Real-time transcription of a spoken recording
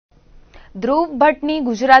ધ્રુવ ભટ્ટની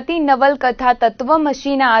ગુજરાતી નવલકથા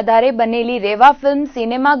તત્વમસીના આધારે બનેલી રેવા ફિલ્મ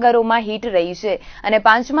સિનેમાઘરોમાં હિટ રહી છે અને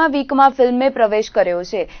 5મા વીકમાં ફિલ્મે પ્રવેશ કર્યો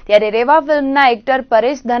છે। ત્યારે રેવા ફિલ્મના એક્ટર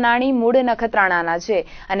પરેશ ધનાણી મૂળ નખત્રાણાના છે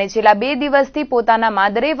અને છેલ્લા 2 દિવસથી પોતાના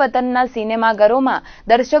માદરે વતનના સિનેમાઘરોમાં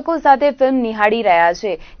દર્શકો સાથે ફિલ્મ નિહાળી રહ્યા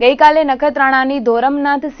છે। ગઈકાલે નખત્રાણાની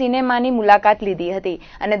ધોરમનાથ સિનેમાની મુલાકાત લીધી હતી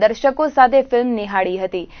અને દર્શકો સાથે ફિલ્મ નિહાળી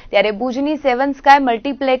હતી। ત્યારે ભુજની 7 સ્કાય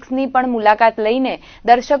મલ્ટીપ્લેક્સની પણ મુલાકાત લઈને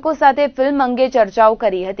દર્શકો સાથે ફિલ્મ અંગે ચર્ચાઓ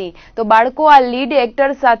કરી હતી તો બાળકો આ લીડ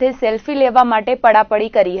એક્ટર સાથે સેલ્ફી લેવા માટે પડાપડી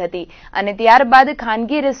કરી હતી અને ત્યારબાદ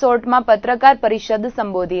ખાનગી રિસોર્ટમાં પત્રકાર પરિષદ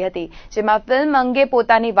સંબોધી હતી જેમાં ફિલ્મ અંગે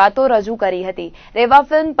પોતાની વાતો રજૂ કરી હતી। રેવા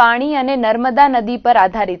ફિલ્મ પાણી અને નર્મદા નદી પર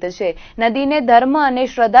આધારિત છે। નદીને ધર્મ અને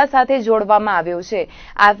શ્રદ્ધા સાથે જોડવામાં આવ્યો છે।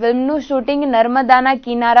 આ ફિલ્મનું શૂટિંગ નર્મદાના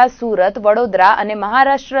કિનારા સુરત, વડોદરા અને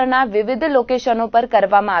મહારાષ્ટ્રના વિવિધ લોકેશનો પર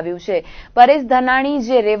કરવામાં આવ્યું છે। પરેશ ધનાણી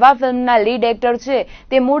જે રેવા ફિલ્મના લીડ એક્ટર છે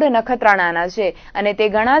તે મૂળ નખત્રાણાના છે અને તે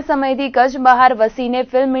ઘણા સમયથી કચ્છ બહાર વસીને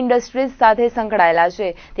ફિલ્મ ઇન્ડસ્ટ્રી સાથે સંકળાયેલા છે।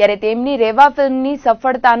 ત્યારે તેમની રેવા ફિલ્મની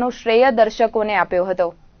સફળતાનો શ્રેય દર્શકોને આપ્યો હતો।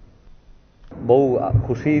 બહુ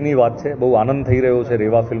ખુશીની વાત છે, બહુ આનંદ થઈ રહ્યો છે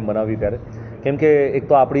રેવા ફિલ્મ બનાવી ત્યારે, કેમ કે એક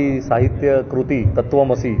તો આપણી સાહિત્ય કૃતિ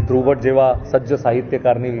તત્વમસી ધ્રુવ ભટ્ટ જેવા સજ્જ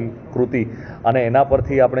સાહિત્યકારની કૃતિ અને એના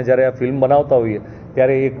પરથી આપણે જ્યારે આ ફિલ્મ બનાવતા હોઈએ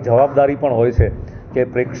ત્યારે એક જવાબદારી પણ હોય છે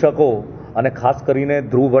કે પ્રેક્ષકો અને ખાસ કરીને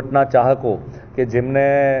ધ્રુવ ભટ્ટના ચાહકો કે જેમને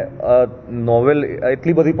નોવેલ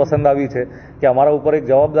એટલી બધી પસંદ આવી છે કે અમારા ઉપર એક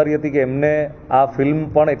જવાબદારી હતી કે એમને આ ફિલ્મ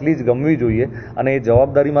પણ એટલી જ ગમવી જોઈએ અને એ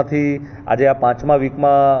જવાબદારીમાંથી આજે આ 5મા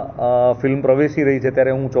વીકમાં ફિલ્મ પ્રવેશી રહી છે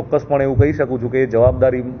ત્યારે હું ચોક્કસપણે એવું કહી શકું છું કે એ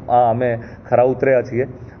જવાબદારી અમે ખરા ઉતર્યા છીએ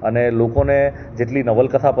અને લોકોને જેટલી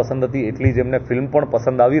નવલકથા પસંદ હતી એટલી જ એમને ફિલ્મ પણ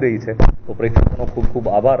પસંદ આવી રહી છે તો પ્રેક્ષકોનો ખૂબ ખૂબ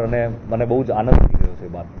આભાર અને મને બહુ જ આનંદ થઈ રહ્યો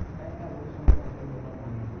છે બાદ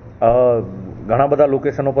ઘણા બધા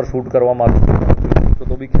લોકેશનો પર શૂટ કરવામાં આવ્યું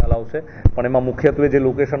તો બી ખ્યાલ આવશે પણ એમાં મુખ્યત્વે જે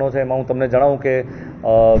લોકેશનો છે એમાં હું તમને જણાવું કે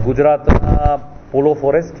ગુજરાતના પોલો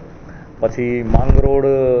ફોરેસ્ટ, પછી માંગરોળ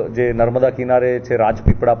જે નર્મદા કિનારે છે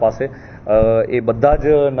રાજપીપળા પાસે, એ બધા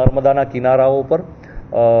જ નર્મદાના કિનારાઓ પર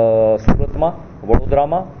સુરતમાં,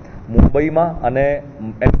 વડોદરામાં, મુંબઈમાં અને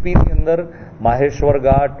એમપીની અંદર માહેશ્વર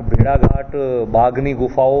ઘાટ, ભેડા ઘાટ, બાઘની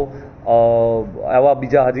ગુફાઓ આવા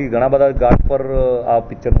બીજા હજી ઘણા બધા ઘાટ પર આ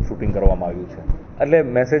પિક્ચરનું શૂટિંગ કરવામાં આવ્યું છે। એટલે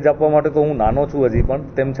મેસેજ આપવા માટે તો હું નાનો છું હજી પણ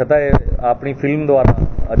તેમ છતાંય આપણી ફિલ્મ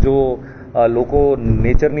દ્વારા જો લોકો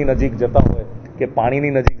નેચરની નજીક જતા હોય કે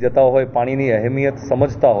પાણીની નજીક જતા હોય, પાણીની અહેમિયત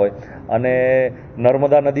સમજતા હોય અને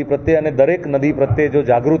નર્મદા નદી પ્રત્યે અને દરેક નદી પ્રત્યે જો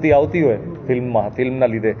જાગૃતિ આવતી હોય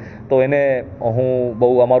ફિલ્મના લીધે તો એને હું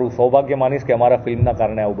બહુ અમારું સૌભાગ્ય માનીશ કે અમારા ફિલ્મના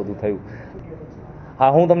કારણે આવું બધું થયું।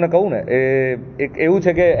 હા, હું તમને કહું ને એક એવું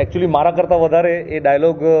છે કે એકચ્યુઅલી મારા કરતાં વધારે એ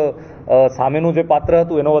ડાયલોગ સામેનું જે પાત્ર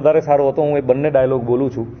હતું એનો વધારે સારો હતો। હું એ બંને ડાયલોગ બોલું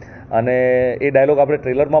છું અને એ ડાયલોગ આપણે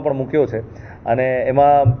ટ્રેલરમાં પણ મૂક્યો છે અને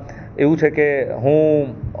એમાં એવું છે કે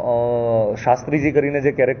હું શાસ્ત્રીજી કરીને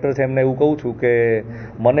જે કેરેક્ટર છે એમને એવું કહું છું કે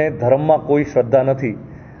મને ધર્મમાં કોઈ શ્રદ્ધા નથી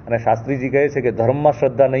અને શાસ્ત્રીજી કહે છે કે ધર્મમાં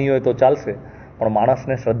શ્રદ્ધા નહીં હોય તો ચાલશે પણ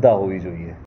માણસને શ્રદ્ધા હોવી જોઈએ।